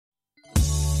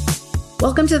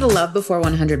Welcome to the Love Before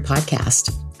 100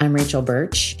 podcast. I'm Rachel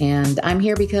Birch, and I'm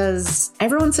here because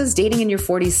everyone says dating in your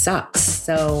 40s sucks.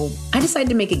 So I decided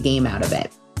to make a game out of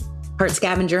it. Part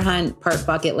scavenger hunt, part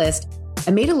bucket list.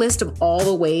 I made a list of all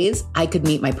the ways I could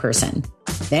meet my person.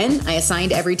 Then I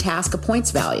assigned every task a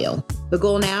points value. The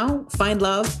goal now, find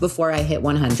love before I hit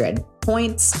 100.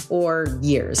 Points or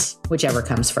years, whichever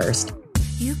comes first.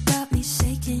 You got me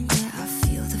shaking, yeah, I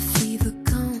feel the fever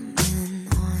coming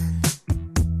on.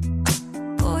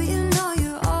 Boy, you know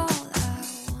you're all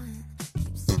I want.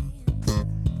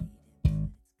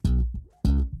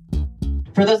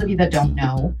 For those of you that don't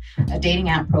know, a dating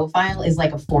app profile is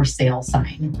like a for sale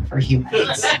sign for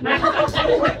humans. So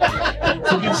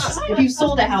if you've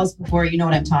sold a house before, you know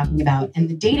what I'm talking about. And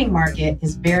the dating market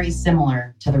is very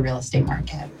similar to the real estate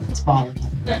market. It's volatile.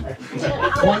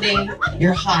 One day,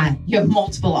 you're hot, you have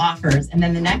multiple offers, and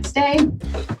then the next day,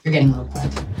 you're getting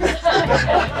lowballed.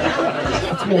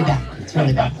 It's really bad. It's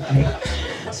really bad.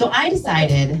 Right? So I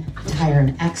decided to hire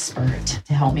an expert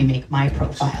to help me make my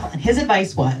profile. And his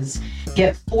advice was,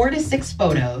 get 4 to 6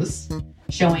 photos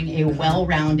showing a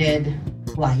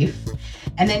well-rounded life,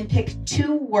 and then pick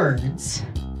 2 words,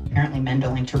 apparently men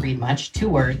don't like to read much, 2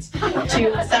 words,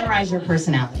 to summarize your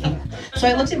personality. So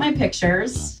I looked at my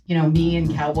pictures, me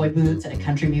in cowboy boots at a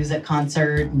country music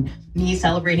concert, and me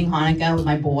celebrating Hanukkah with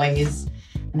my boys,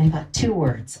 and I thought 2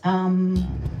 words.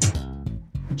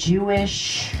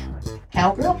 Jewish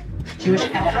cowgirl? Jewish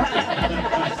cowgirl?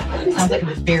 Sounds like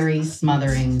a very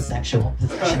smothering sexual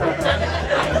position.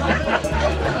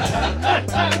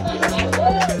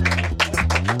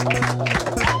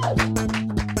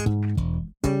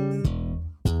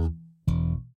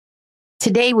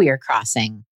 Today we are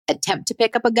crossing attempt to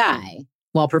pick up a guy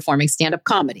while performing stand-up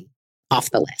comedy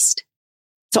off the list.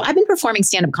 So I've been performing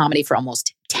stand-up comedy for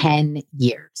almost 10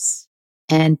 years.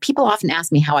 And people often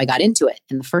ask me how I got into it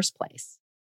in the first place.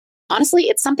 Honestly,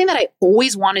 it's something that I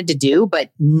always wanted to do, but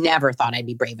never thought I'd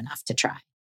be brave enough to try.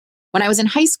 When I was in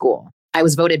high school, I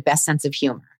was voted best sense of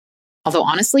humor. Although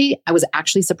honestly, I was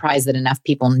actually surprised that enough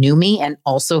people knew me and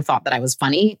also thought that I was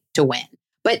funny to win.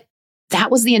 But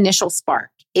that was the initial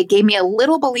spark. It gave me a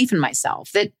little belief in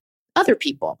myself that other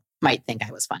people might think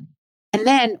I was funny. And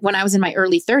then when I was in my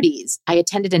early 30s, I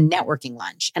attended a networking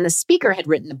lunch, and the speaker had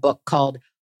written a book called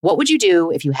What Would You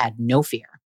Do If You Had No Fear?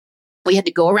 We had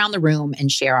to go around the room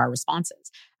and share our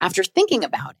responses. After thinking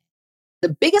about it,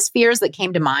 the biggest fears that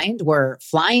came to mind were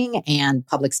flying and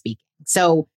public speaking.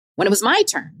 So when it was my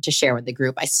turn to share with the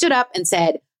group, I stood up and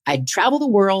said I'd travel the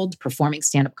world performing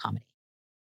stand-up comedy.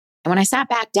 And when I sat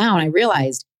back down, I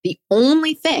realized the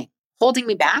only thing holding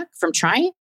me back from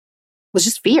trying was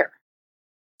just fear.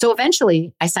 So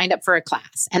eventually I signed up for a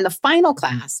class, and the final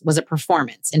class was a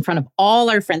performance in front of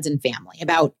all our friends and family.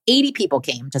 About 80 people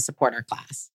came to support our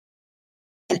class.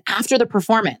 And after the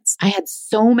performance, I had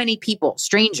so many people,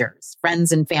 strangers,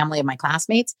 friends and family of my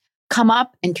classmates, come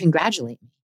up and congratulate me.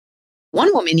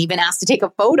 One woman even asked to take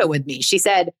a photo with me. She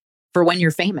said, "For when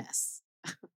you're famous."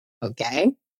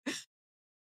 Okay.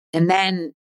 And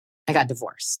then I got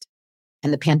divorced,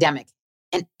 and the pandemic,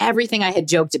 and everything I had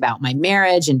joked about, my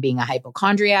marriage and being a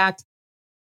hypochondriac,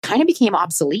 kind of became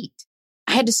obsolete.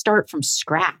 I had to start from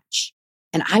scratch,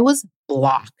 and I was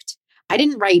blocked. I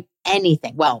didn't write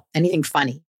anything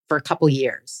funny for a couple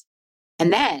years.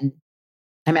 And then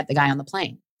I met the guy on the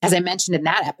plane. As I mentioned in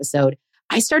that episode,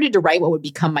 I started to write what would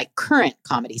become my current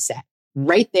comedy set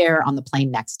right there on the plane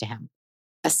next to him,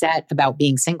 a set about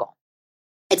being single.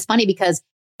 It's funny because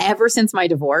ever since my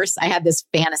divorce, I had this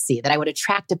fantasy that I would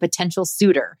attract a potential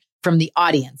suitor from the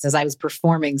audience as I was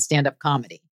performing stand-up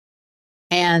comedy.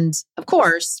 And of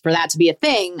course, for that to be a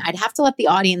thing, I'd have to let the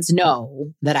audience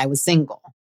know that I was single.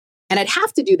 And I'd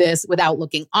have to do this without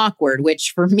looking awkward,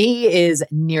 which for me is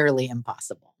nearly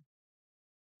impossible.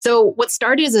 So what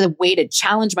started as a way to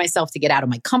challenge myself to get out of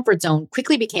my comfort zone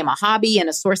quickly became a hobby and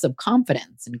a source of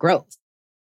confidence and growth.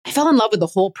 I fell in love with the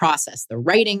whole process, the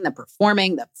writing, the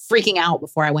performing, the freaking out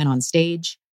before I went on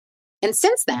stage. And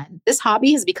since then, this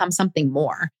hobby has become something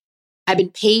more. I've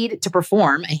been paid to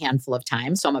perform a handful of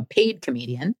times, so I'm a paid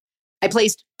comedian. I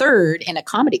placed 3rd in a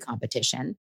comedy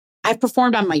competition. I've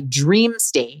performed on my dream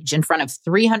stage in front of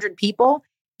 300 people,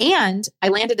 and I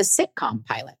landed a sitcom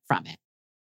pilot from it.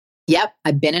 Yep,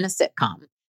 I've been in a sitcom.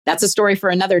 That's a story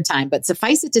for another time, but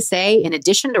suffice it to say, in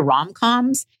addition to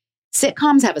rom-coms,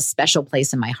 sitcoms have a special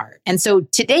place in my heart. And so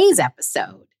today's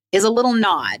episode is a little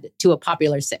nod to a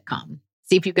popular sitcom.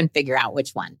 See if you can figure out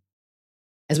which one.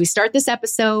 As we start this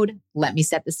episode, let me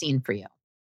set the scene for you.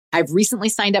 I've recently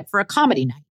signed up for a comedy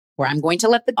night where I'm going to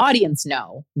let the audience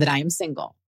know that I am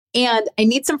single. And I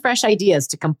need some fresh ideas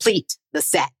to complete the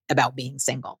set about being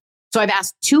single. So I've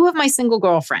asked two of my single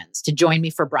girlfriends to join me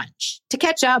for brunch to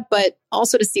catch up, but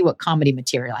also to see what comedy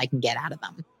material I can get out of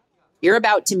them. You're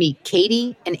about to meet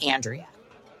Katie and Andrea.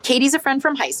 Katie's a friend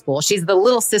from high school. She's the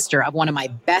little sister of one of my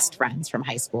best friends from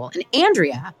high school. And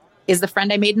Andrea is the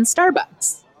friend I made in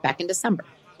Starbucks back in December.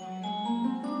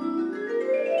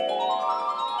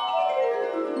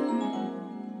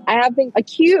 I have been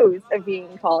accused of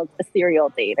being called a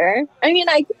serial dater. I mean,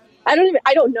 I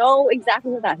don't know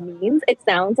exactly what that means. It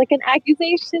sounds like an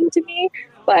accusation to me,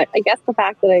 but I guess the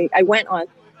fact that I went on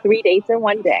 3 dates in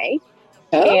one day,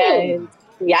 and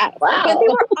yes, wow.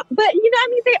 but you know, I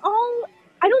mean,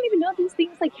 I don't even know if these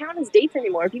things like count as dates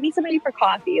anymore. If you meet somebody for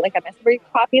coffee, like I met somebody for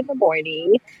coffee in the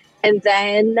morning, and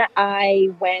then I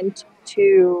went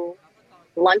to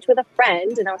lunch with a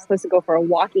friend, and I was supposed to go for a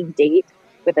walking date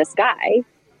with this guy.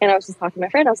 And I was just talking to my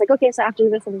friend. I was like, okay, so after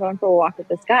this, I'm going for a walk with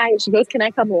this guy. And she goes, can I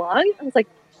come along? I was like,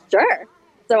 sure.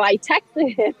 So I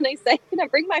texted him and I said, can I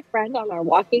bring my friend on our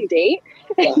walking date?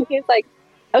 And he's like,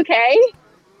 okay.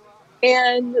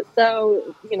 And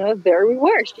so, you know, there we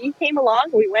were. She came along.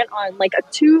 We went on like a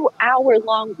 2-hour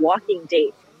long walking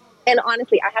date. And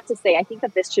honestly, I have to say, I think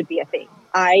that this should be a thing.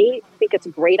 I think it's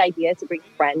a great idea to bring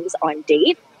friends on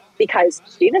dates because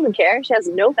she doesn't care. She has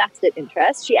no vested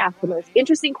interest. She asks the most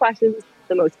interesting questions,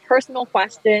 the most personal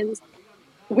questions.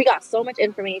 We got so much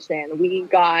information. We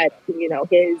got, you know,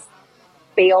 his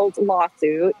failed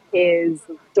lawsuit, his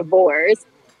divorce,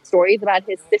 stories about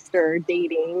his sister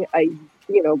dating a,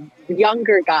 you know,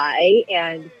 younger guy,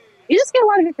 and you just get a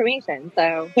lot of information.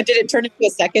 So, but did it turn into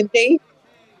a second date?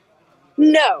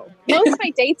 No, most of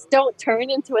my dates don't turn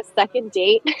into a second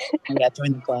date. Yeah,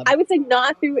 join the club. I would say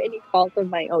not through any fault of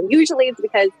my own. Usually it's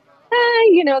because,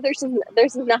 you know, there's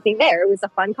nothing there. It was a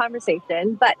fun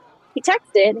conversation, but he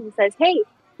texted and he says, hey,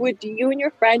 would you and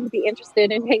your friend be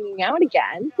interested in hanging out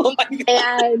again? Oh my God.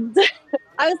 And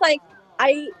I was like,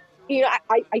 I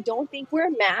don't think we're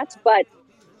a match, but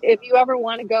if you ever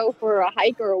want to go for a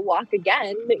hike or a walk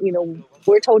again, you know,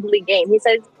 we're totally game. He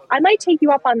says, I might take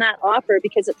you up on that offer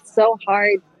because it's so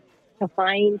hard to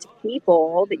find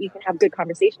people that you can have good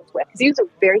conversations with. Because he was a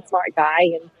very smart guy,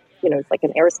 and you know, it's like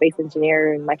an aerospace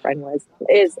engineer, and my friend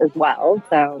is as well.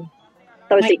 So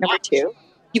that was date number 2.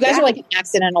 You guys are like an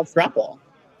accidental throuple.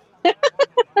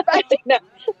 I know.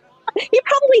 He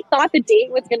probably thought the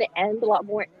date was going to end a lot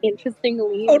more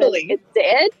interestingly than it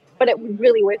did, but it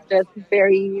really was just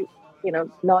very, you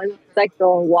know,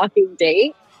 non-sexual walking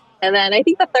date. And then I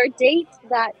think the third date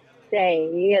that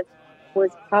day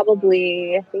was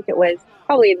probably, I think it was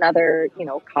probably another, you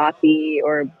know, coffee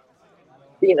or,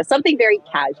 you know, something very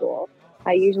casual.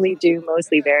 I usually do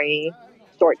mostly very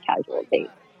short casual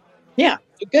dates. Yeah,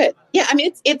 good. Yeah, I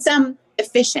mean, it's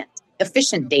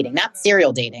efficient dating, not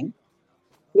serial dating.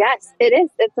 Yes, it is.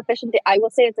 It's efficient. I will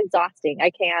say it's exhausting. I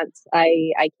can't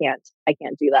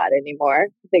do that anymore.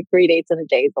 I think 3 dates in a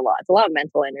day is a lot. It's a lot of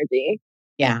mental energy.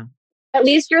 Yeah. At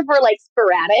least yours were like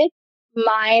sporadic.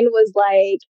 Mine was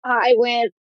like,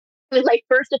 it was like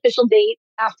first official date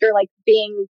after like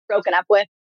being broken up with,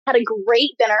 had a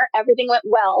great dinner. Everything went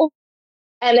well.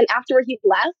 And then afterward he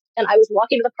left and I was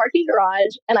walking to the parking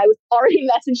garage and I was already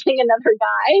messaging another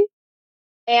guy.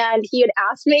 And he had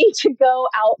asked me to go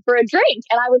out for a drink.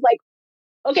 And I was like,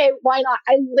 okay, why not?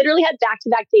 I literally had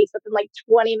back-to-back dates within like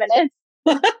 20 minutes,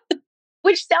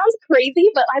 which sounds crazy,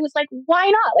 but I was like, why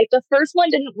not? Like the first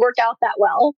one didn't work out that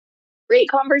well. Great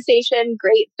conversation,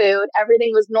 great food.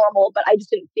 Everything was normal, but I just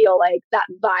didn't feel like that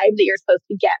vibe that you're supposed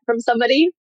to get from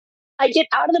somebody. I get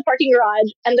out of the parking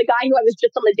garage and the guy who I was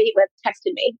just on the date with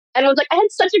texted me and was like, I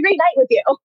had such a great night with you.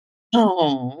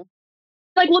 Oh.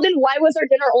 Like, well, then why was our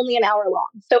dinner only an hour long?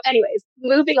 So anyways,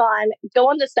 moving on, go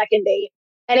on the second date.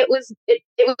 And it was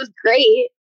great.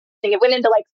 I think it went into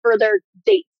like further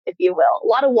dates, if you will. A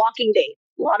lot of walking dates.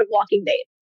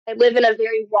 I live in a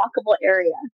very walkable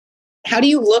area. How do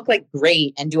you look like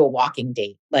great and do a walking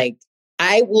date? Like,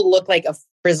 I will look like a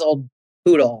frizzled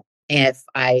poodle if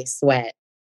I sweat.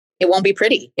 It won't be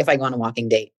pretty if I go on a walking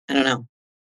date. I don't know.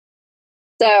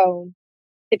 So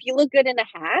if you look good in a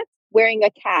hat, wearing a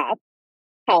cap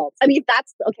helps. I mean,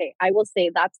 that's okay. I will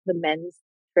say that's the men's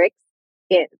tricks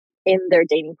in their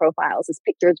dating profiles is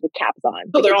pictures with caps on.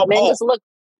 Oh, they're all men bald.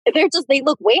 They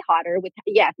look way hotter with,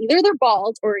 either they're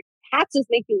bald or hats just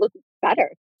make you look better.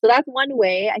 So that's one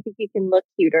way I think you can look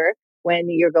cuter when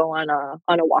you're going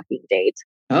on a walking date.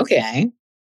 Okay.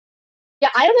 Yeah,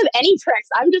 I don't have any tricks.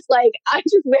 I'm just like, I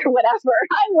just wear whatever.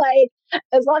 I'm like,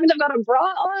 as long as I've got a bra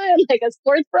on, like a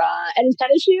sports bra and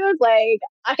tennis shoes, like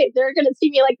they're going to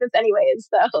see me like this anyways.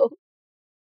 So.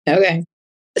 Okay.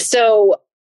 So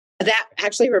that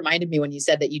actually reminded me when you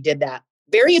said that you did that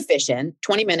very efficient,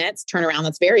 20 minutes turnaround.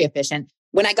 That's very efficient.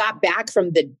 When I got back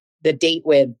from the date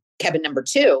with Kevin number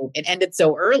 2, it ended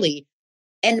so early.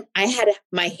 And I had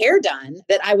my hair done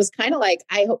that I was kind of like,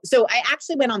 I hope. So I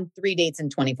actually went on 3 dates in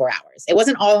 24 hours. It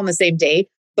wasn't all on the same day,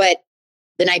 but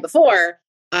the night before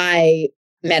I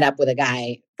met up with a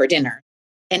guy for dinner,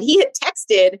 and he had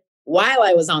texted while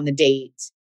I was on the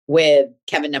date with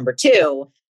Kevin number 2.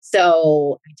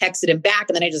 So I texted him back,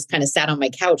 and then I just kind of sat on my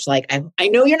couch. Like, I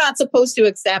know you're not supposed to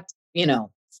accept,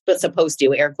 but supposed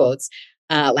to, air quotes,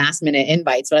 last minute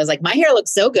invites. But I was like, my hair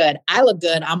looks so good. I look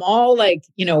good. I'm all like,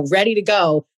 ready to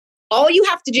go. All you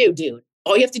have to do, dude,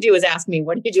 all you have to do is ask me,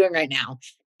 what are you doing right now?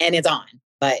 And it's on.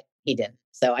 But he didn't.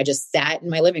 So I just sat in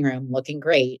my living room looking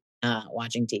great,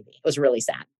 watching TV. It was really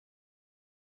sad.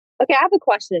 Okay, I have a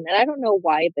question, and I don't know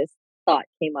why this thought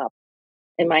came up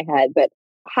in my head, but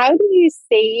how do you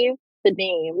save the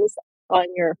names on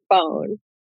your phone,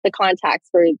 the contacts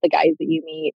for the guys that you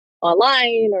meet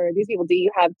online or these people? Do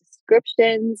you have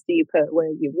descriptions? Do you put where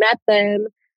you met them?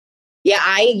 Yeah,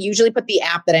 I usually put the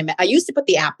app that I met. I used to put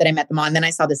the app that I met them on. Then I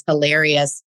saw this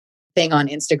hilarious thing on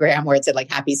Instagram where it said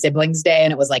like Happy Siblings Day.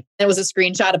 And it was a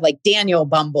screenshot of like Daniel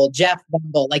Bumble, Jeff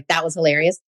Bumble. Like that was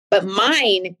hilarious. But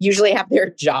mine usually have their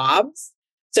jobs.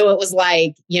 So it was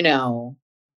like,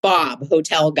 Bob,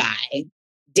 hotel guy,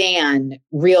 Dan,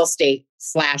 real estate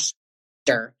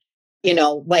 /er,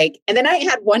 and then I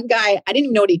had one guy, I didn't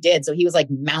even know what he did. So he was like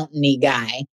mountainy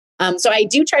guy. So I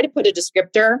do try to put a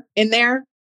descriptor in there.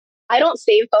 I don't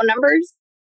save phone numbers,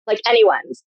 like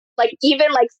anyone's. Like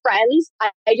even like friends,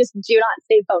 I just do not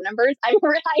save phone numbers. I know,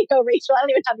 Rachel, I don't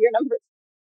even have your number.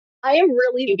 I am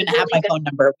really, you can really have my phone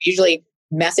number. We usually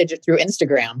message it through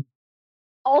Instagram.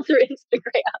 All through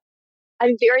Instagram.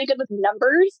 I'm very good with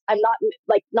numbers. I'm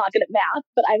not good at math,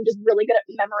 but I'm just really good at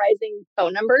memorizing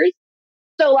phone numbers.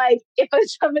 So like if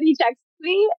somebody texts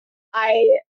me, I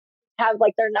have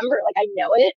like their number, like I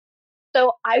know it.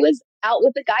 So I was out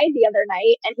with a guy the other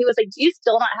night and he was like, do you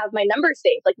still not have my number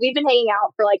saved? Like we've been hanging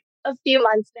out for like a few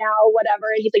months now, whatever.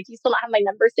 And he's like, do you still not have my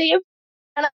number saved?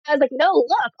 And I was like, no,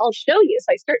 look, I'll show you.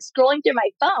 So I start scrolling through my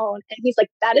phone and he's like,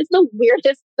 that is the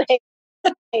weirdest thing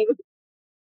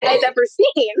I've ever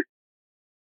seen.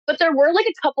 But there were like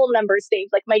a couple numbers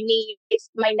saved, like my niece,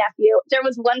 my nephew. There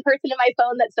was one person in my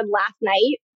phone that said last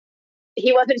night.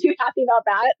 He wasn't too happy about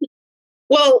that.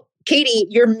 Well, Katie,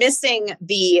 you're missing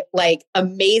the like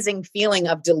amazing feeling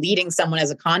of deleting someone as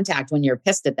a contact when you're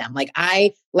pissed at them. Like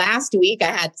last week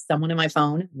I had someone in my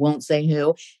phone, won't say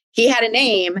who, he had a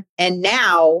name and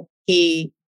now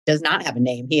he does not have a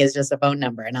name. He is just a phone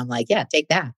number. And I'm like, yeah, take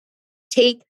that.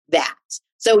 Take that.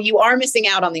 So you are missing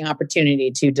out on the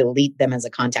opportunity to delete them as a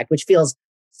contact, which feels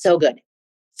so good.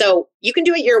 So you can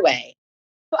do it your way.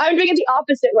 I'm doing it the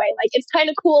opposite way. Like it's kind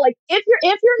of cool. Like if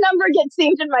your number gets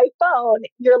saved in my phone,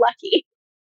 you're lucky.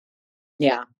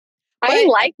 Yeah. I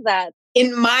like that.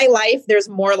 In my life, there's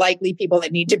more likely people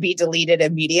that need to be deleted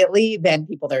immediately than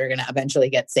people that are going to eventually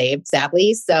get saved,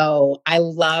 sadly. So I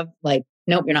love nope,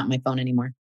 you're not on my phone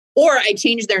anymore. Or I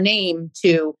change their name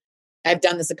to, I've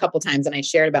done this a couple times and I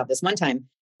shared about this one time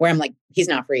where I'm like, he's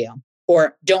not for you.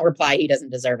 Or don't reply, he doesn't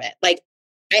deserve it. Like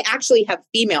I actually have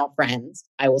female friends.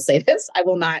 I will say this. I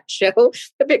will not show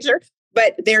the picture,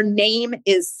 but their name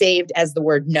is saved as the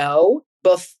word no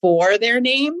before their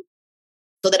name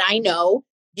so that I know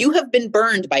you have been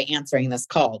burned by answering this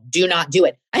call. Do not do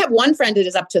it. I have one friend that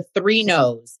is up to 3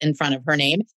 no's in front of her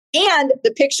name. And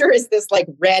the picture is this like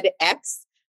red X,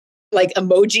 like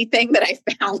emoji thing that I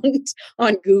found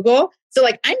on Google. So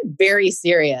like, I'm very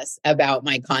serious about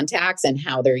my contacts and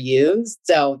how they're used.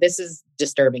 So this is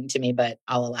disturbing to me, but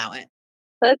I'll allow it.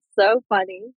 That's so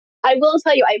funny. I will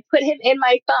tell you, I put him in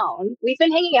my phone. We've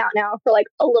been hanging out now for like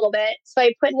a little bit. So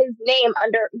I put his name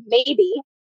under maybe.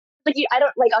 Like I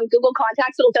don't like on Google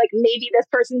Contacts, it'll be like maybe this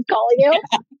person's calling you.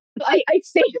 So I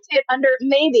saved it under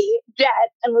maybe Jet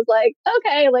and was like,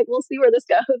 okay, like we'll see where this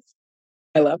goes.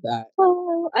 I love that.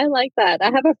 Oh, I like that.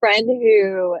 I have a friend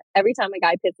who every time a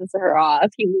guy pisses her off,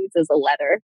 he loses a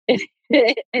letter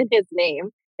in his name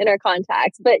in our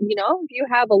contacts. But if you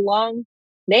have a long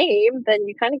name, then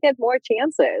you kind of get more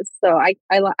chances. So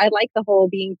I like the whole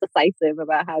being decisive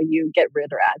about how you get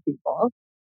rid or add people.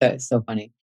 That is so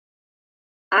funny.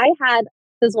 I had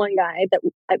this one guy that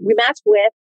we matched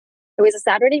with. It was a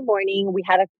Saturday morning. We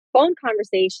had a phone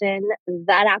conversation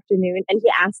that afternoon, and he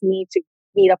asked me to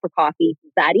meet up for coffee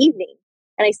that evening.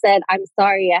 And I said, I'm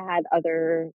sorry, I had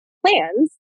other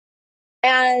plans.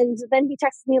 And then he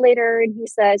texted me later and he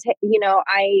says, hey,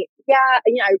 I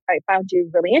found you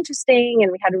really interesting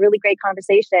and we had a really great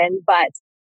conversation, but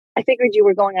I figured you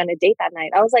were going on a date that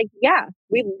night. I was like, yeah,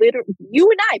 you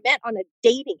and I met on a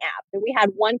dating app and we had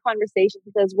one conversation.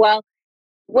 He says, well,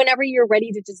 whenever you're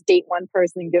ready to just date one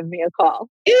person, give me a call.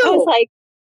 Ew. I was like,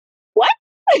 what?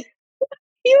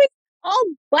 He was all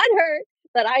butthurt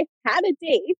that I had a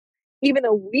date, even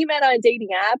though we met on a dating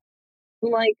app.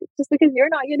 I'm like, just because you're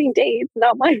not getting dates,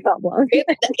 not my problem.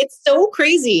 It's so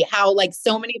crazy how like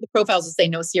so many of the profiles will say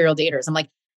no serial daters. I'm like,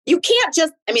 you can't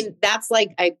just, I mean, that's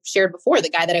like I shared before, the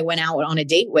guy that I went out on a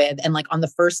date with. And like on the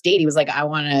first date, he was like, I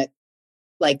want to,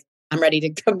 like, I'm ready to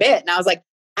commit. And I was like,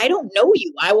 I don't know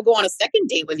you. I will go on a second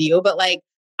date with you. But like,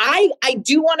 I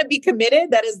do want to be committed.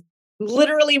 That is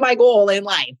literally my goal in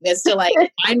life, is to like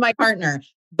find my partner.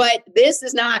 But this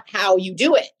is not how you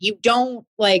do it. You don't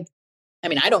like, I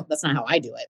mean, that's not how I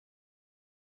do it.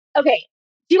 Okay.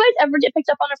 Do you guys ever get picked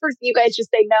up on a first? You guys just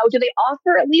say no? Do they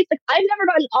offer at least? Like, I've never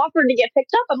gotten offered to get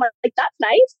picked up. I'm like, that's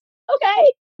nice.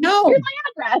 Okay. No. Here's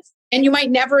my address. And you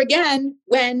might never again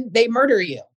when they murder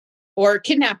you or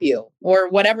kidnap you or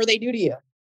whatever they do to you.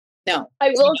 No. I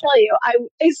will tell you.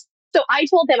 So I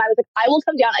told him, I was like, I will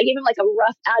come down. I gave him like a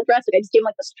rough address. Like I just gave him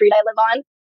like the street I live on.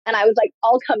 And I was like,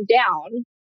 I'll come down.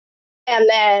 And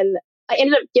then I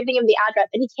ended up giving him the address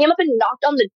and he came up and knocked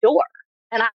on the door.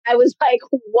 And I was like,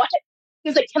 what? He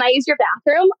was like, can I use your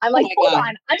bathroom? I'm like, hold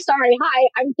on. I'm sorry. Hi,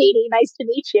 I'm Katie. Nice to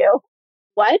meet you.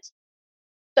 What?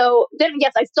 So then,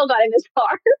 yes, I still got in his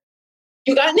car.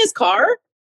 You got in his car?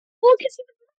 Well, because he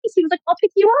was nice. He was like, I'll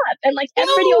pick you up. And like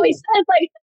everybody always says, like,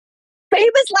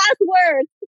 famous last words.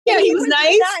 Yeah, he was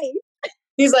nice.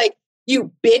 He's like,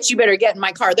 you bitch, you better get in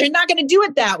my car. They're not going to do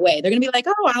it that way. They're going to be like,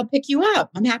 oh, I'll pick you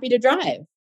up. I'm happy to drive.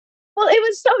 Well, it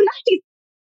was so nice.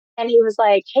 And he was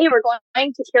like, hey, we're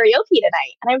going to karaoke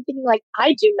tonight. And I'm thinking like,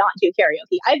 I do not do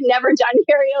karaoke. I've never done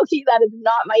karaoke. That is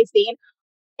not my scene.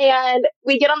 And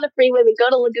we get on the freeway, we go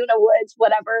to Laguna Woods,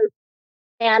 whatever.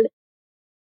 And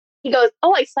he goes,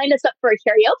 oh, I signed us up for a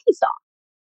karaoke song.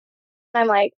 I'm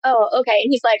like, oh, okay.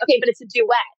 And he's like, okay, but it's a duet.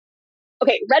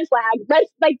 Okay, red flag.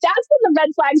 Like that's when the red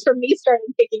flags for me started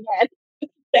kicking in.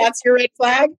 That's your red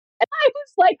flag? And I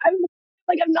was like,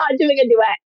 I'm not doing a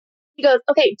duet. He goes,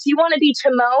 okay, do you want to be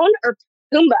Timon or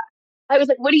Pumbaa? I was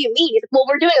like, what do you mean? He's like, well,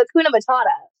 we're doing Hakuna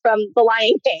Matata from The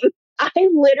Lion King. I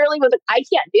literally was like, I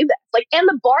can't do this. Like, and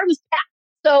the bar was packed.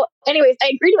 So anyways,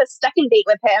 I agreed to a second date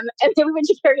with him and then we went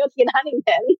to karaoke in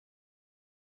Huntington.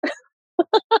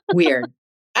 Weird.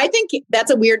 I think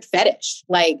that's a weird fetish.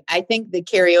 Like, I think the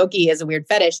karaoke is a weird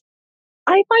fetish.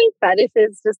 I find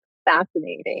fetishes just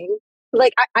fascinating.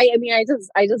 Like, I mean, I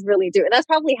just really do. And that's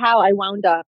probably how I wound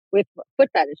up with foot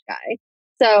fetish guy.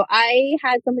 So I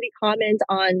had somebody comment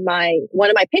on one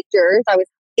of my pictures. I was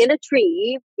in a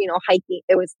tree, hiking.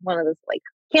 It was one of those like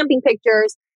camping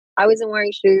pictures. I wasn't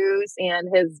wearing shoes and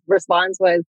his response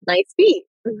was nice feet.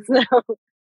 So,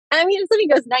 I mean, if somebody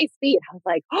goes nice feet, I was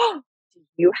like, oh, do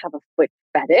you have a foot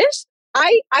fetish?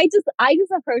 I just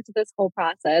approach this whole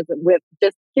process with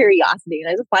just curiosity,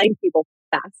 and I just find people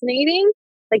fascinating,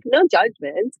 like no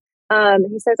judgment.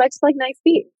 He says, I just like nice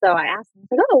feet. So I asked him,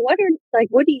 I was like,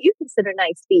 what do you consider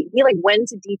nice feet? He like went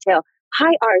into detail,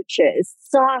 high arches,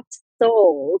 soft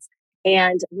soles,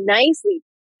 and nicely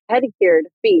pedicured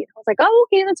feet. I was like, oh,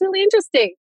 okay, that's really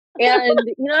interesting. And,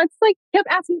 it's like kept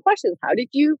asking questions. How did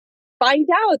you find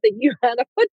out that you had a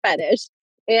foot fetish?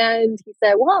 And he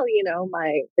said, well,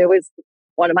 it was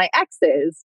one of my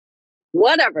exes,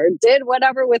 did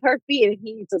whatever with her feet. And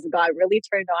he just got really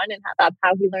turned on, and that's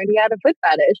how he learned he had a foot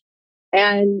fetish.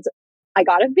 And I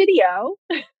got a video.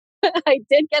 I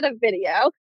did get a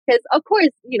video because, of course,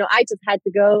 I just had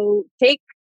to go take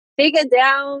it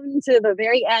down to the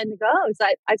very end. So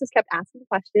I just kept asking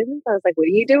questions. I was like, what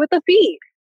do you do with the feet?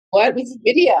 What was the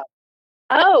video?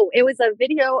 Oh, it was a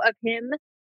video of him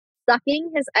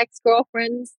sucking his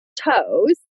ex-girlfriend's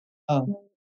toes,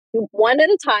 one at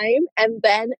a time, and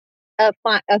then a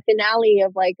finale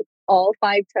of like all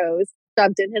 5 toes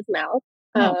shoved in his mouth.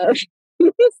 Oh.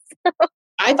 So,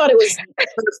 I thought it was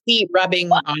her feet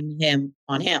rubbing on him.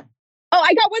 Oh,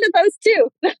 I got one of those too.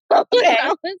 Okay.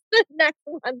 That was the next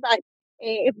one that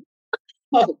came.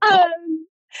 Oh,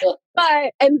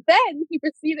 and then he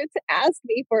proceeded to ask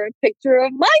me for a picture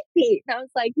of my feet. And I was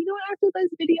like, after those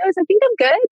videos, I think I'm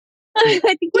good.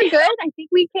 I think we're good. I think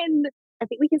we can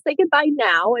say goodbye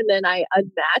now. And then I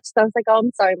unmatched. I was like, oh,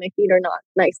 I'm sorry, my feet are not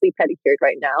nicely pedicured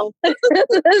right now. I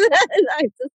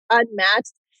just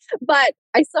unmatched. But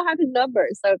I still have his number.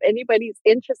 So if anybody's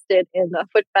interested in the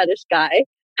foot fetish guy,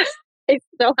 I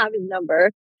still have his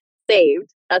number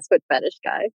saved. That's foot fetish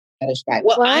guy. Fetish guy.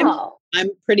 Well, wow.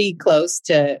 I'm pretty close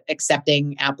to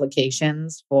accepting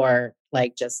applications for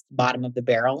like just bottom of the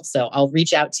barrel. So I'll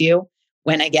reach out to you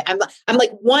when I'm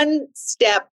like one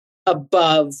step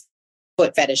above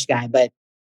foot fetish guy, but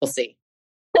we'll see.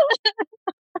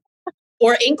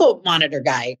 Or ankle monitor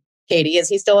guy. Katie, is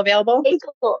he still available?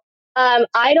 Ankle.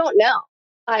 I don't know.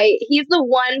 He's the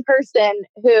one person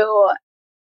who,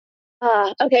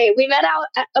 okay, we met out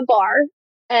at a bar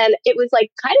and it was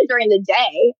like kind of during the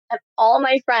day and all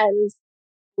my friends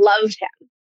loved him.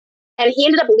 And he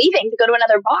ended up leaving to go to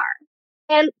another bar.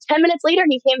 And 10 minutes later,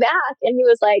 he came back and he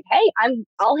was like, hey,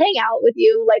 I'll hang out with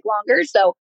you like longer.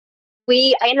 So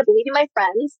I ended up leaving my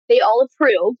friends. They all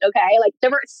approved. Okay. Like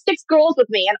there were 6 girls with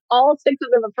me and all 6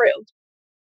 of them approved.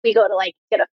 We go to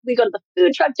we go to the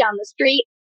food truck down the street.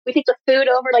 We take the food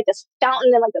over like this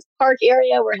fountain and like this park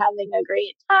area. We're having a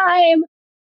great time.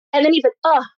 And then he's like,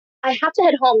 oh, I have to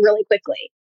head home really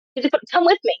quickly. He's like, come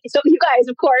with me. So you guys,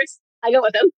 of course, I go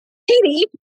with him. Katie,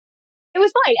 it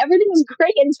was fine. Everything was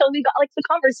great until we got like the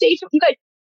conversation. You guys,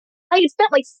 I had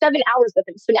spent like 7 hours with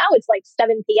him. So now it's like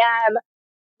 7 p.m.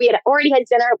 We had already had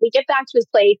dinner. We get back to his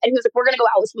place and he was like, we're going to go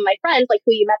out with some of my friends, like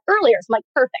who you met earlier. So I'm like,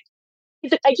 perfect.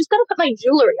 He's like, I just got to put my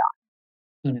jewelry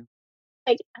on. Mm-hmm.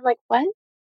 I'm like, what?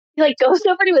 He like goes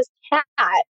over to his cat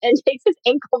and takes his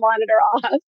ankle monitor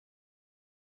off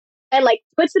and like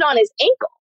puts it on his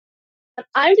ankle. And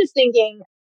I'm just thinking,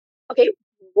 okay,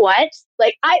 what?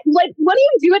 Like, what do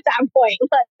you do at that point?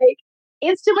 Like,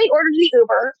 instantly ordered the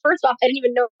Uber. First off, I didn't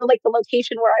even know like the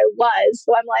location where I was.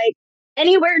 So I'm like,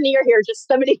 anywhere near here, just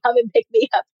somebody come and pick me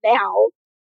up now.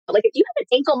 But like, if you have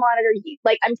an ankle monitor,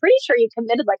 like, I'm pretty sure you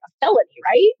committed like a felony,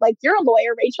 right? Like, you're a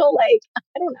lawyer, Rachel. Like,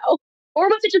 I don't know. Or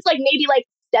was it just like maybe like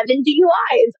 7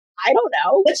 DUIs? I don't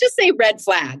know. Let's just say red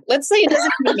flag. Let's say it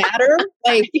doesn't even matter.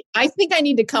 Like, I think I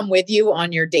need to come with you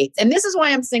on your dates. And this is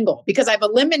why I'm single, because I've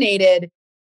eliminated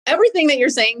everything that you're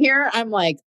saying here. I'm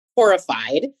like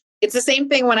horrified. It's the same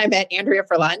thing when I met Andrea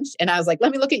for lunch and I was like,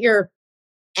 let me look at your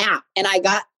app. And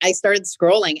I started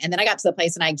scrolling and then I got to the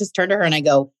place and I just turned to her and I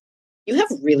go, you have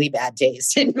really bad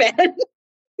taste in men.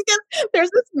 Because there's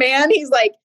this man, he's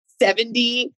like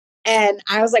 70. And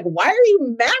I was like, why are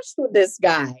you matched with this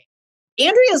guy?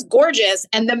 Andrea's gorgeous.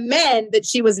 And the men that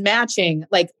she was matching,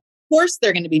 like, of course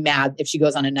they're going to be mad if she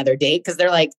goes on another date. Cause they're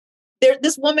like,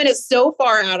 this woman is so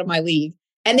far out of my league.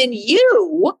 And then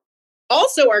you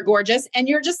also are gorgeous. And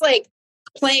you're just like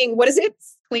playing, what is it?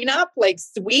 Clean up, like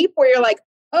sweep, where you're like,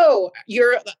 oh,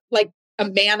 you're like a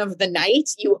man of the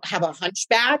night. You have a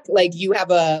hunchback, like you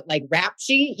have a like rap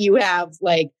sheet. You have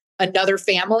like another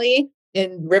family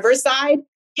in Riverside.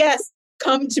 Yes,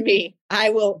 come to me. I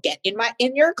will get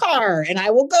in your car and I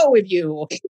will go with you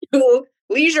to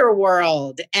Leisure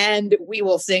World and we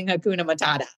will sing Hakuna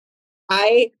Matata.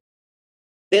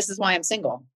 This is why I'm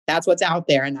single. That's what's out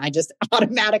there. And I just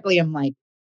automatically am like,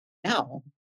 no.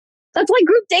 That's why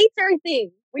group dates are a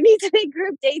thing. We need to make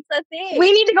group dates a thing.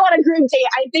 We need to go on a group date.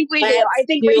 I think we do. I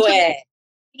think Rachel, you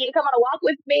need to come on a walk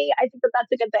with me. I think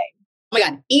that's a good thing. Oh my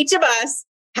God. Each of us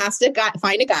has to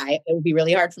find a guy. It will be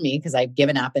really hard for me because I've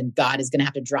given up and God is going to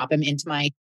have to drop him into my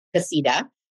casita.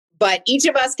 But each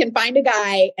of us can find a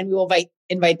guy and we will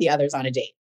invite the others on a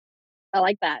date. I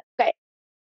like that. Okay.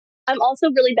 I'm also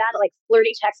really bad at like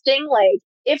flirty texting. Like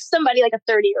if somebody like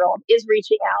a 30-year-old is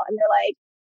reaching out and they're like,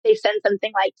 they send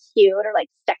something like cute or like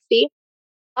sexy,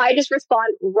 I just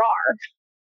respond rar.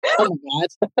 Oh my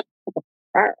God.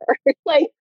 Rar. Like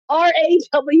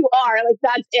RAWR. Like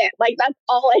that's it. Like that's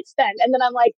all I send. And then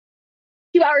I'm like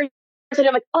 2 hours and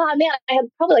I'm like, oh man, I had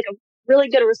probably like a really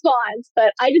good response,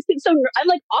 but I just get I'm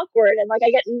like awkward and like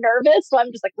I get nervous. So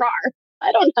I'm just like rar.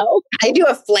 I don't know. I do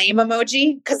a flame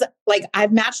emoji because like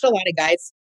I've matched a lot of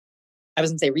guys. I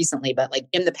was gonna say recently, but like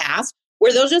in the past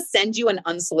where they'll just send you an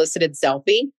unsolicited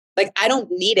selfie. Like, I don't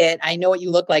need it. I know what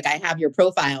you look like. I have your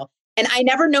profile. And I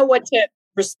never know what to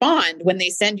respond when they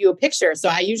send you a picture. So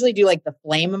I usually do like the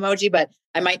flame emoji, but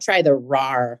I might try the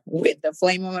rar with the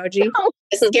flame emoji.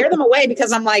 I scare them away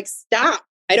because I'm like, stop.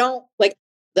 I don't like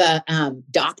the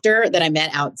doctor that I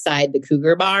met outside the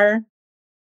Cougar Bar.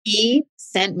 He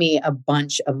sent me a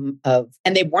bunch of,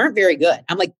 and they weren't very good.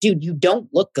 I'm like, dude, you don't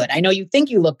look good. I know you think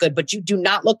you look good, but you do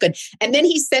not look good. And then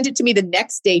he sent it to me the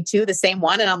next day too, the same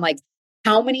one. And I'm like,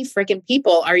 how many freaking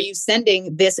people are you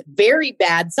sending this very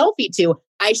bad selfie to?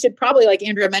 I should probably, like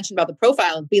Andrea mentioned about the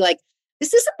profile, be like,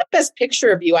 this isn't the best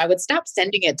picture of you. I would stop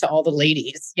sending it to all the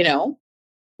ladies, you know?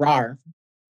 Rar.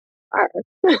 Rar.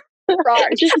 Rar.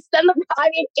 Just send them. I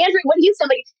mean, Andrea, what do you send?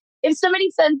 Like, if somebody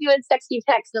sends you a sexy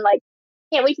text and like,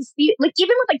 can't wait to see you, like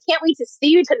even with like, can't wait to see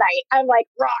you tonight, I'm like,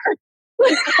 rar.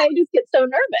 Like, I just get so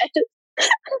nervous.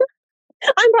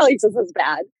 I'm probably just as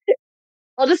bad.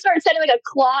 I'll just start sending like a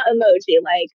claw emoji,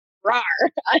 like rar.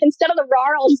 Instead of the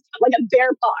rar, I'll just put like a bear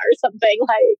paw or something.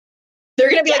 Like, They're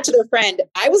going to be like to their friend,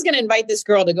 I was going to invite this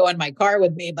girl to go in my car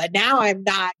with me, but now I'm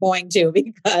not going to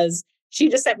because she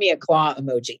just sent me a claw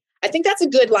emoji. I think that's a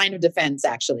good line of defense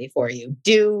actually for you.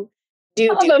 Do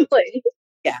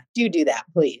that,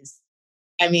 please.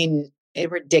 I mean,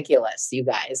 it's ridiculous, you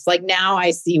guys. Like now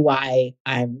I see why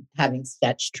I'm having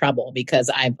such trouble because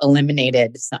I've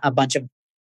eliminated a bunch of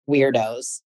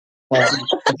weirdos. Well,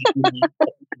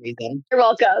 you're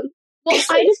welcome. Well,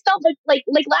 I just felt like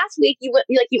last week you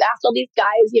asked all these guys,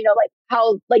 like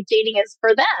how like dating is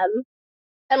for them,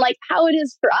 and like how it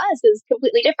is for us is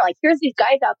completely different. Like here's these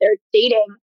guys out there dating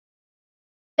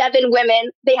 7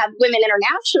 women. They have women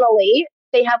internationally.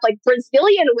 They have like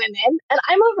Brazilian women, and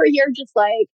I'm over here just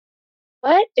like,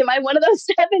 what? Am I one of those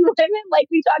 7 women like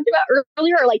we talked about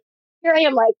earlier? Or like here I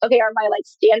am, like, okay, are my like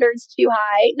standards too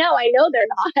high? No, I know they're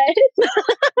not.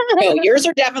 No, yours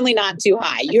are definitely not too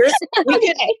high. Yours,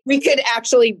 we could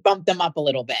actually bump them up a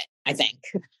little bit. I think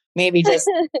maybe just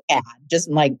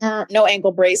like no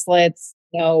ankle bracelets,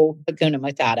 no Hakuna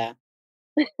Matata.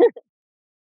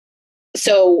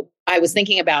 So I was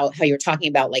thinking about how you're talking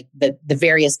about like the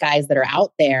various guys that are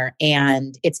out there.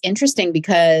 And it's interesting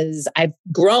because I've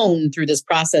grown through this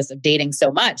process of dating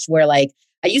so much where like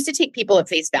I used to take people at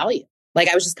face value. Like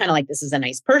I was just kind of like, this is a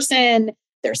nice person.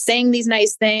 They're saying these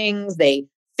nice things. They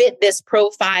fit this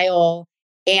profile.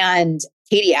 And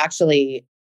Katie, actually,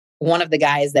 one of the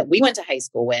guys that we went to high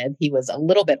school with, he was a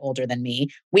little bit older than me.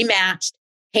 We matched,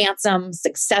 handsome,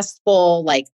 successful,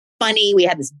 like funny. We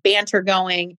had this banter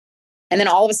going. And then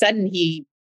all of a sudden he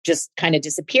just kind of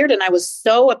disappeared. And I was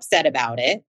so upset about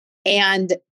it.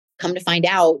 And come to find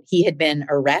out, he had been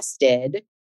arrested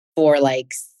for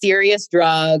like serious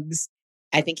drugs.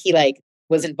 I think he like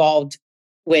was involved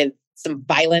with some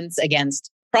violence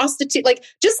against prostitute, like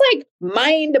just like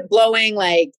mind blowing,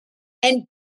 like, and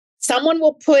someone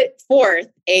will put forth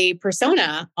a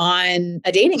persona on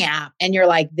a dating app and you're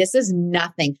like, this is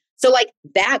nothing. So like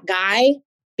that guy,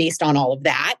 based on all of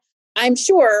that, I'm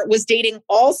sure was dating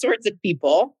all sorts of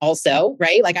people also,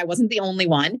 right? Like I wasn't the only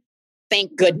one.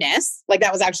 Thank goodness. Like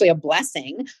that was actually a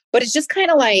blessing, but it's just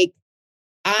kind of like,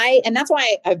 and that's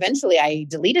why eventually I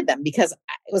deleted them because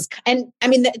it was, and I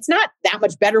mean, it's not that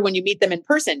much better when you meet them in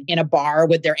person in a bar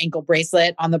with their ankle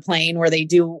bracelet on the plane where they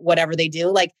do whatever they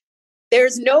do. Like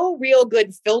there's no real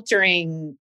good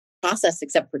filtering process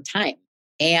except for time.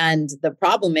 And the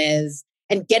problem is,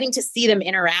 and getting to see them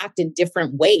interact in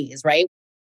different ways, right?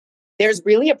 There's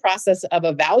really a process of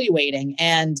evaluating.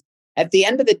 And at the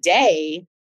end of the day,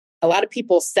 a lot of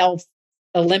people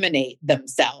self-eliminate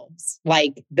themselves.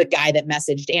 Like the guy that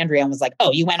messaged Andrea and was like,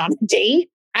 oh, you went on a date?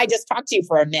 I just talked to you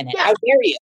for a minute. Yeah. How dare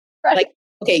you? Right. Like,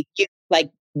 okay,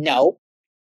 no.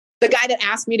 The guy that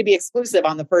asked me to be exclusive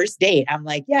on the first date, I'm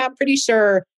like, yeah, I'm pretty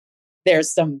sure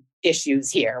there's some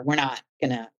issues here. We're not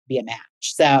going to be a match.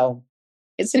 So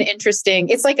it's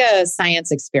it's like a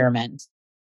science experiment,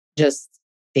 just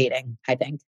dating, I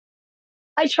think.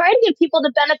 I try to give people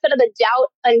the benefit of the doubt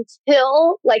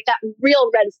until like that real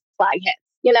red flag hits,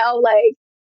 like,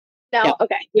 no, Yeah.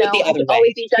 okay, Do it no, the I other should way.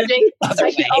 always be judging. Other I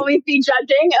should way. always be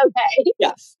judging. Okay.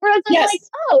 Yes. Whereas I'm Yes. like,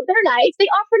 oh, they're nice. They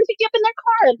offer to pick you up in their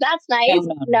car. That's nice.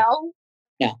 No.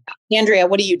 Andrea,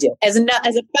 what do you do? As a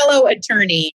fellow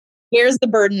attorney, here's the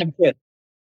burden of proof.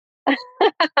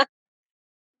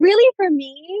 Really, for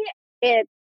me,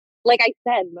 it's like I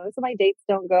said, most of my dates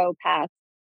don't go past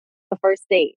the first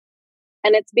date.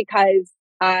 And it's because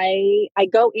I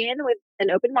go in with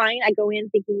an open mind. I go in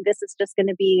thinking this is just going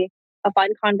to be a fun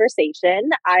conversation.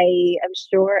 I am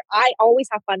sure I always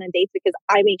have fun on dates because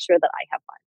I make sure that I have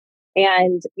fun.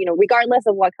 And, regardless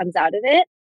of what comes out of it.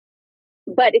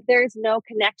 But if there's no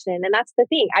connection, and that's the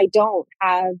thing, I don't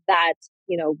have that,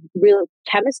 real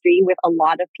chemistry with a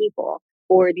lot of people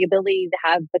or the ability to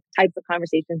have the types of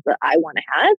conversations that I want to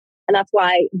have. And that's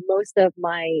why most of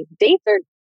my dates are,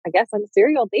 I guess I'm a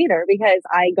serial dater because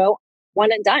I go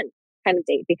one and done kind of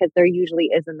date because there usually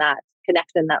isn't that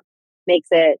connection that makes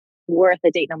it worth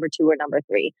a date number 2 or number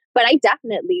 3. But I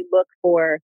definitely look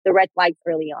for the red flags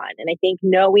early on. And I think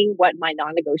knowing what my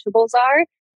non-negotiables are,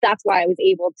 that's why I was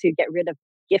able to get rid of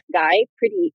gift guy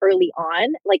pretty early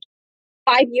on. Like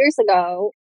 5 years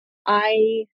ago,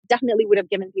 I definitely would have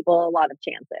given people a lot of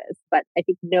chances. But I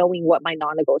think knowing what my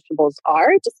non-negotiables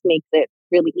are just makes it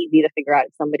really easy to figure out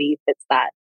if somebody fits that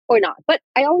or not. But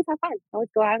I always have fun. I always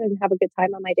go out and have a good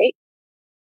time on my date.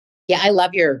 Yeah, I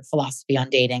love your philosophy on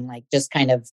dating, like just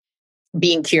kind of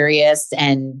being curious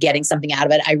and getting something out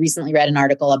of it. I recently read an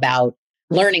article about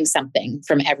learning something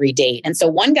from every date. And so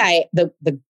one guy, the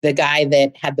guy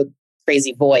that had the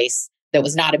crazy voice that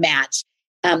was not a match,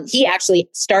 he actually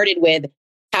started with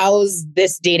how's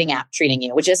this dating app treating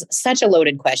you? Which is such a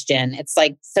loaded question. It's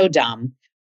like so dumb.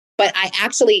 But I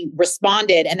actually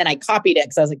responded and then I copied it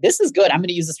because I was like, this is good. I'm going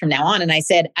to use this from now on. And I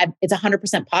said, it's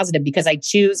 100% positive because I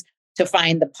choose to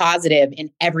find the positive in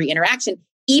every interaction.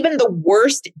 Even the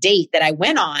worst date that I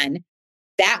went on,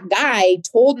 that guy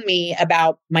told me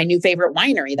about my new favorite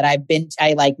winery that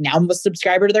I like now I'm a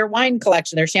subscriber to their wine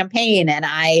collection, their champagne, and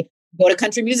I go to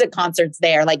country music concerts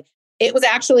there. Like it was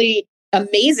actually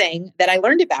amazing that I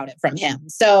learned about it from him.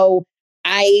 So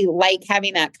I like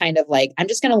having that kind of like, I'm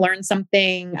just going to learn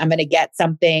something. I'm going to get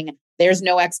something. There's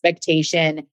no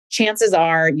expectation. Chances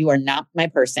are you are not my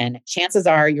person. Chances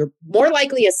are you're more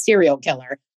likely a serial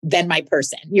killer than my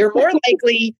person. You're more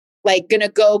likely like going to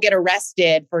go get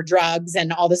arrested for drugs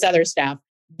and all this other stuff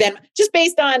than just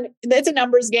based on it's a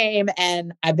numbers game.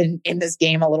 And I've been in this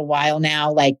game a little while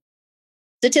now. Like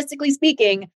statistically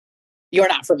speaking, you're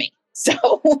not for me. So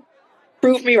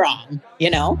prove me wrong, you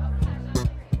know?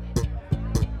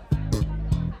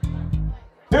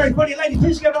 Everybody, lady,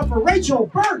 please give it up for Rachel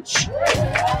Birch.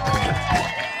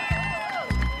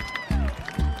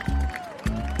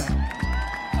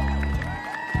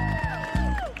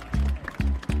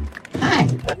 Hi.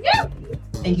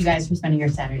 Thank you guys for spending your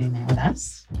Saturday night with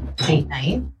us. Date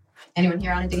night. Anyone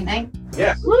here on a date night?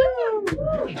 Yes. Woo!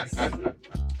 Nice.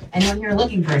 Anyone here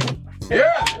looking for a date?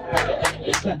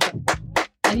 Yeah.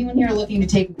 Anyone here looking to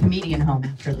take a comedian home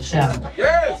after the show?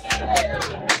 Yes.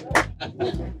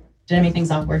 Did I make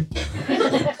things awkward?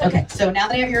 Okay, so now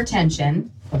that I have your attention,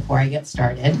 before I get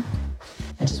started,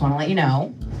 I just want to let you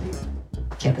know,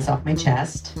 get this off my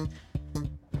chest.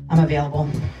 I'm available.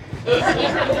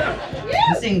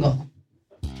 I'm single.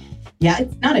 Yeah,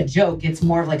 it's not a joke. It's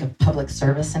more of like a public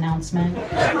service announcement.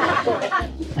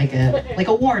 Like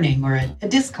a warning or a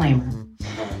disclaimer.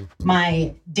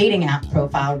 My dating app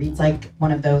profile reads like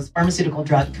one of those pharmaceutical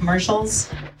drug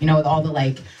commercials, you know, with all the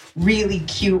like really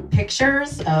cute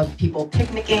pictures of people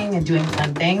picnicking and doing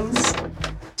fun things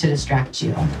to distract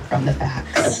you from the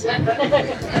facts.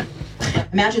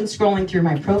 Imagine scrolling through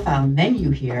my profile and then you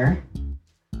hear,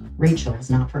 Rachel is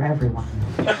not for everyone.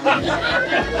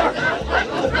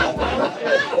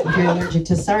 If you're allergic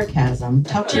to sarcasm,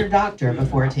 talk to your doctor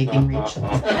before taking Rachel.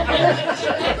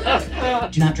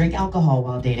 Do not drink alcohol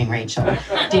while dating Rachel.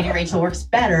 Dating Rachel works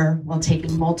better while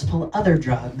taking multiple other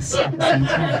drugs at the same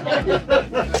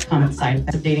time. Common side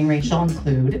effects of dating Rachel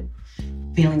include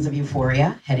feelings of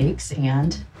euphoria, headaches,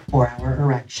 and 4-hour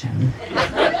erection.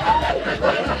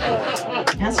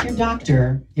 Ask your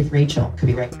doctor if Rachel could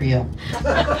be right for you.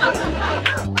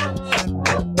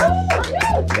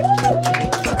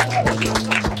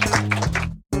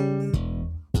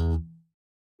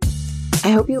 I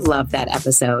hope you loved that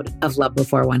episode of Love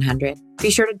Before 100.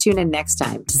 Be sure to tune in next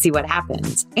time to see what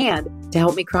happens and to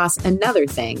help me cross another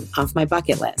thing off my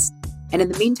bucket list. And in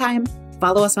the meantime,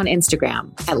 follow us on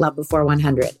Instagram at Love Before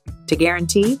 100 to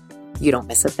guarantee you don't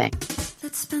miss a thing.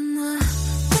 Let's spend